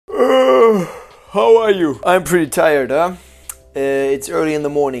How are you? I'm pretty tired, huh? It's early in the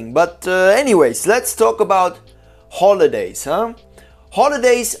morning. But anyways, let's talk about holidays, huh?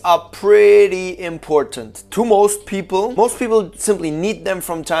 Holidays are pretty important to most people. Most people simply need them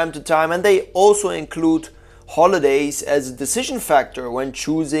from time to time, and they also include holidays as a decision factor when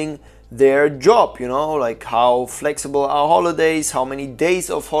choosing their job, like how flexible are holidays, how many days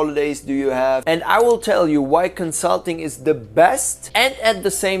of holidays do you have. And I will tell you why consulting is the best and at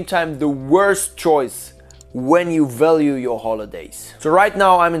the same time the worst choice when you value your holidays. So right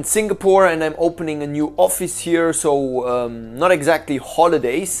now I'm in Singapore and I'm opening a new office here, so not exactly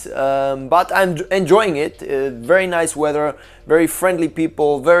holidays, but I'm enjoying it. Very nice weather, very friendly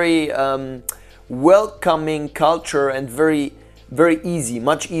people, very welcoming culture, and very easy,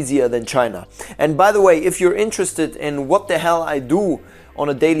 much easier than China. And by the way, if you're interested in what the hell I do on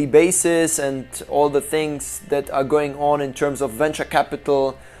a daily basis and all the things that are going on in terms of venture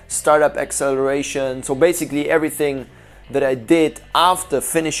capital, startup acceleration, so basically everything that I did after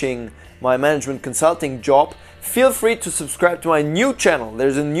finishing my management consulting job, feel free to subscribe to my new channel.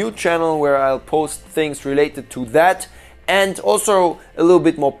 There's a new channel where I'll post things related to that, and also a little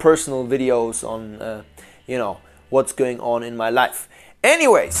bit more personal videos on what's going on in my life.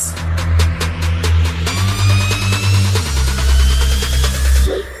 Anyways,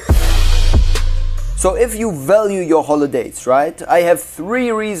 so if you value your holidays, right? I have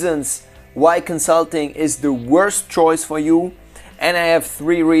 3 reasons why consulting is the worst choice for you, and I have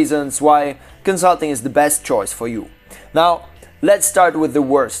 3 reasons why consulting is the best choice for you. Now, let's start with the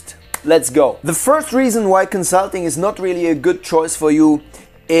worst. Let's go. The first reason why consulting is not really a good choice for you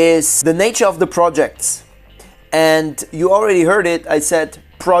is the nature of the projects. And you already heard it, I said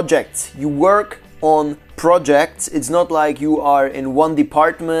projects. You work on projects. It's not like you are in one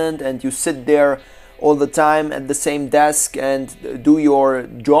department and you sit there all the time at the same desk and do your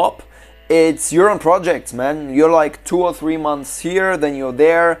job. You're on projects, man. You're like 2 or 3 months here, then you're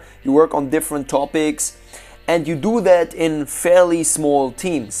there, you work on different topics, and you do that in fairly small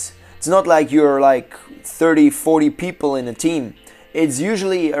teams. It's not like you're like 30, 40 people in a team. It's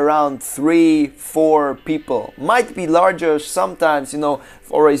usually around 3, 4 people. Might be larger sometimes,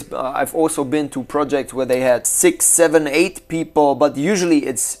 I've also been to projects where they had 6, 7, 8 people, but usually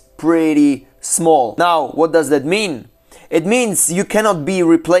it's pretty small. Now, what does that mean? It means you cannot be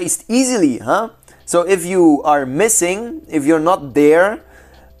replaced easily, huh? So if you are missing, if you're not there,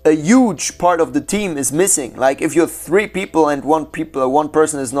 a huge part of the team is missing. Like if you're 3 people and one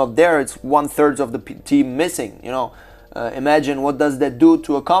person is not there, it's 1/3 of the team missing, Imagine what does that do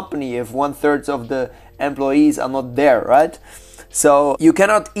to a company if 1/3 of the employees are not there, right? So you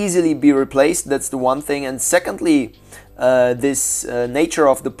cannot easily be replaced. That's the one thing. And secondly, this nature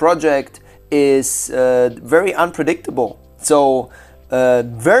of the project is very unpredictable. So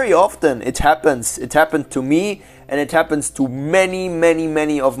very often it happens. It happened to me, and it happens to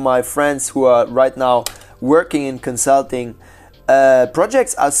many of my friends who are right now working in consulting.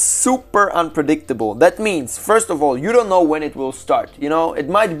 Projects are super unpredictable. That means, first of all, you don't know when it will start. It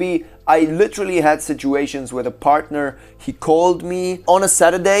might be, I literally had situations where the partner, he called me on a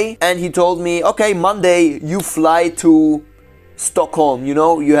Saturday and he told me, okay, Monday you fly to Stockholm,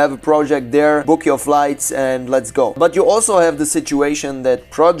 you have a project there, book your flights and let's go. But you also have the situation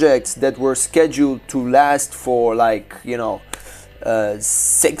that projects that were scheduled to last for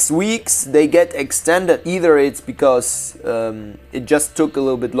 6 weeks, they get extended. Either it's because it just took a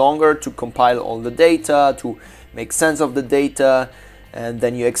little bit longer to compile all the data, to make sense of the data, and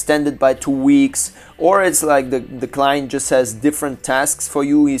then you extend it by 2 weeks, or it's like the client just has different tasks for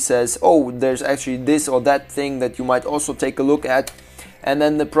you. He says, oh, there's actually this or that thing that you might also take a look at, and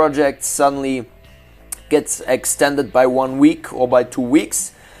then the project suddenly gets extended by 1 week or by 2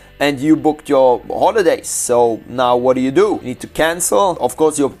 weeks, and you booked your holidays. So now what do? You need to cancel. Of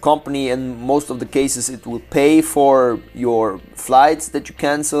course, your company, in most of the cases, it will pay for your flights that you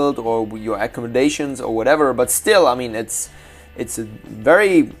canceled or your accommodations or whatever, but still, it's a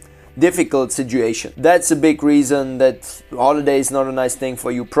very difficult situation. That's a big reason that holiday is not a nice thing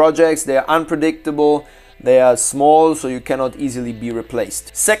for you. Projects, they are unpredictable, they are small, so you cannot easily be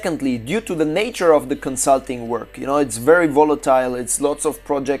replaced. Secondly, due to the nature of the consulting work, it's very volatile, it's lots of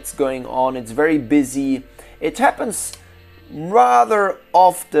projects going on, it's very busy. It happens rather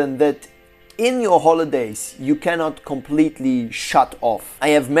often that in your holidays you cannot completely shut off. I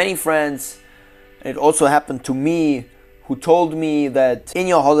have many friends, and it also happened to me, who told me that in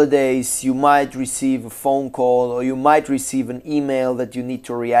your holidays you might receive a phone call or you might receive an email that you need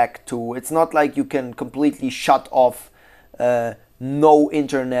to react to. It's not like you can completely shut off no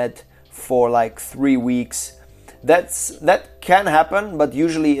internet for like 3 weeks. That can happen, but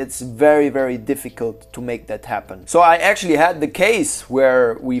usually it's very, very difficult to make that happen. So I actually had the case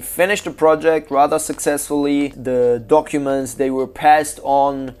where we finished the project rather successfully. The documents, they were passed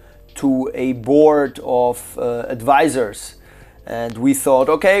on to a board of advisors, and we thought,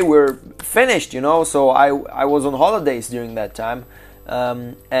 okay, we're finished, so I was on holidays during that time,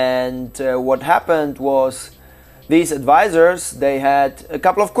 and what happened was these advisors, they had a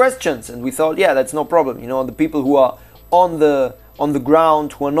couple of questions, and we thought, yeah, that's no problem. The people who are on the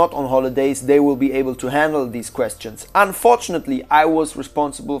ground, who are not on holidays, they will be able to handle these questions. Unfortunately, I was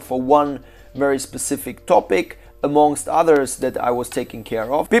responsible for one very specific topic amongst others that I was taking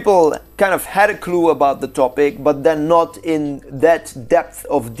care of. People kind of had a clue about the topic, but then not in that depth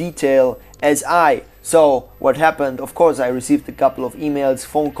of detail as I. So what happened, of course, I received a couple of emails,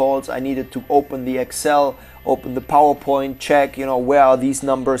 phone calls. I needed to open the Excel, open the PowerPoint, check, where are these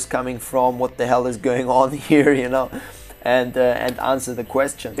numbers coming from, what the hell is going on here, and answer the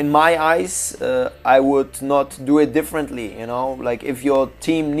question. In my eyes, I would not do it differently, like if your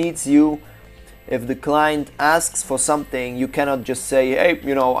team needs you, if the client asks for something, you cannot just say, hey,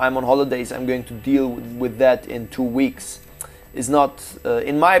 I'm on holidays, I'm going to deal with that in 2 weeks. Is not,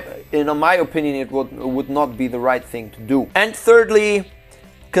 in my opinion, it would not be the right thing to do. And thirdly,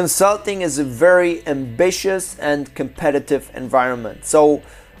 consulting is a very ambitious and competitive environment. So,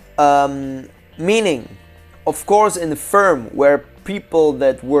 meaning, of course, in a firm where people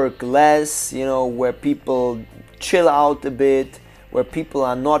that work less, where people chill out a bit, where people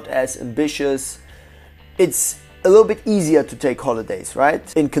are not as ambitious, it's a little bit easier to take holidays,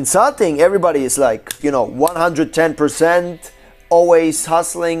 right? In consulting, everybody is like, 110%, always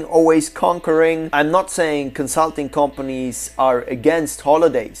hustling, always conquering. I'm not saying consulting companies are against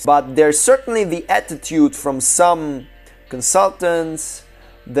holidays, but there's certainly the attitude from some consultants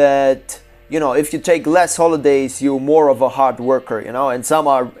that, if you take less holidays, you're more of a hard worker, and some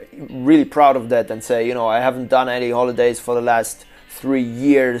are really proud of that and say, I haven't done any holidays for the last 3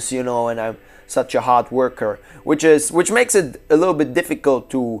 years, and I'm such a hard worker, which makes it a little bit difficult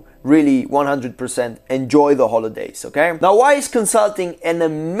to really 100% enjoy the holidays, okay? Now, why is consulting an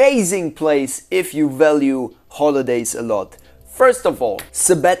amazing place if you value holidays a lot? First of all,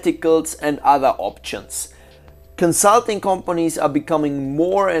 sabbaticals and other options. Consulting companies are becoming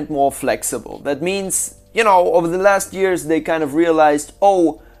more and more flexible. That means, over the last years, they kind of realized,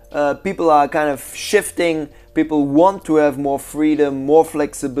 people are kind of shifting. People want to have more freedom, more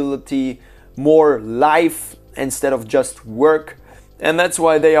flexibility, more life instead of just work. And that's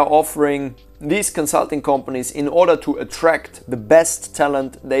why they are offering, these consulting companies, in order to attract the best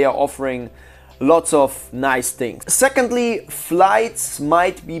talent, they are offering lots of nice things. Secondly, flights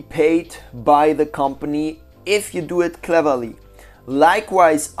might be paid by the company if you do it cleverly.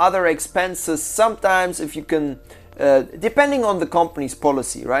 Likewise, other expenses, sometimes if you can, depending on the company's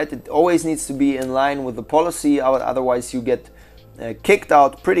policy, right? It always needs to be in line with the policy, otherwise you get kicked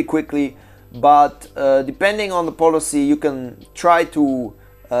out pretty quickly. But depending on the policy, you can try to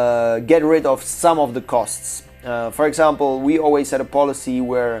get rid of some of the costs. For example, we always had a policy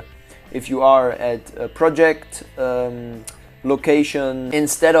where if you are at a project location,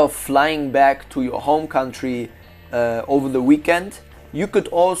 instead of flying back to your home country over the weekend, you could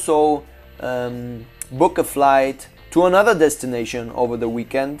also book a flight to another destination over the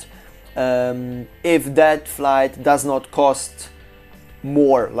weekend if that flight does not cost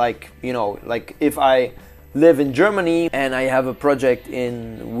more. Like if I live in Germany and I have a project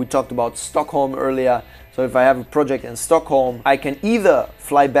we talked about Stockholm earlier, so if I have a project in Stockholm, I can either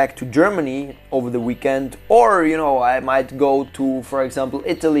fly back to Germany over the weekend, or I might go to, for example,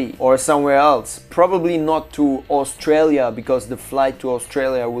 Italy or somewhere else. Probably not to Australia, because the flight to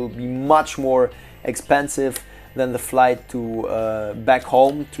Australia will be much more expensive than the flight to back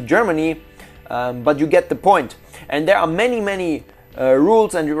home to Germany, but you get the point. And there are many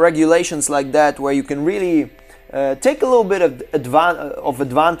rules and regulations like that, where you can really take a little bit of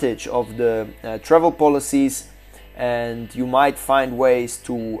advantage of the travel policies, and you might find ways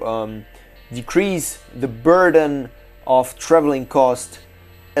to decrease the burden of traveling cost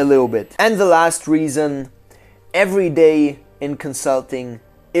a little bit. And the last reason, every day in consulting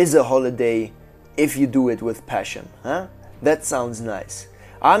is a holiday if you do it with passion, huh? That sounds nice.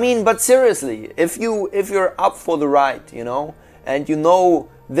 I mean, but seriously, if you're up for the ride, and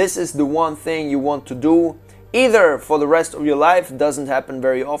this is the one thing you want to do, either for the rest of your life, doesn't happen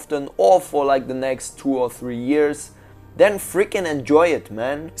very often, or for like the next 2 or 3 years, then freaking enjoy it,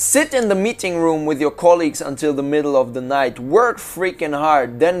 man. Sit in the meeting room with your colleagues until the middle of the night, work freaking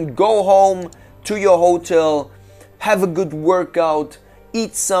hard, then go home to your hotel, have a good workout,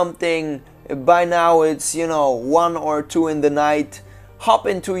 eat something, by now it's, you know, 1 or 2 in the night, hop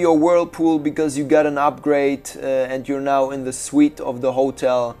into your whirlpool because you got an upgrade and you're now in the suite of the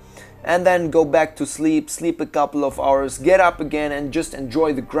hotel, and then go back to sleep a couple of hours, get up again and just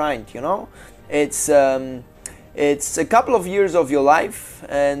enjoy the grind, you know. It's a couple of years of your life,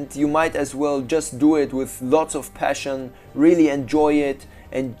 and you might as well just do it with lots of passion, really enjoy it,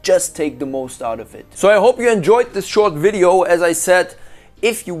 and just take the most out of it. So I hope you enjoyed this short video. As I said,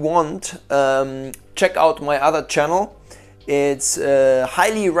 if you want, check out my other channel. It's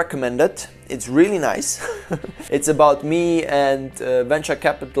highly recommended. It's really nice. It's about me and venture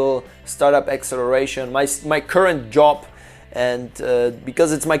capital, startup acceleration, my current job. And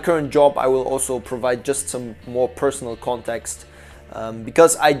because it's my current job, I will also provide just some more personal context,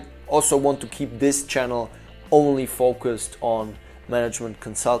 because I also want to keep this channel only focused on management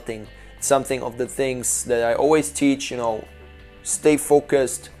consulting. Something of the things that I always teach, you know, stay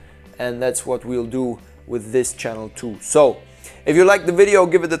focused, and that's what we'll do with this channel too. So if you like the video,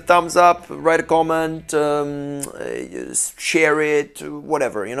 give it a thumbs up, write a comment, share it,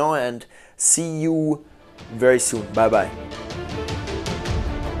 whatever, you know, and see you very soon. Bye bye.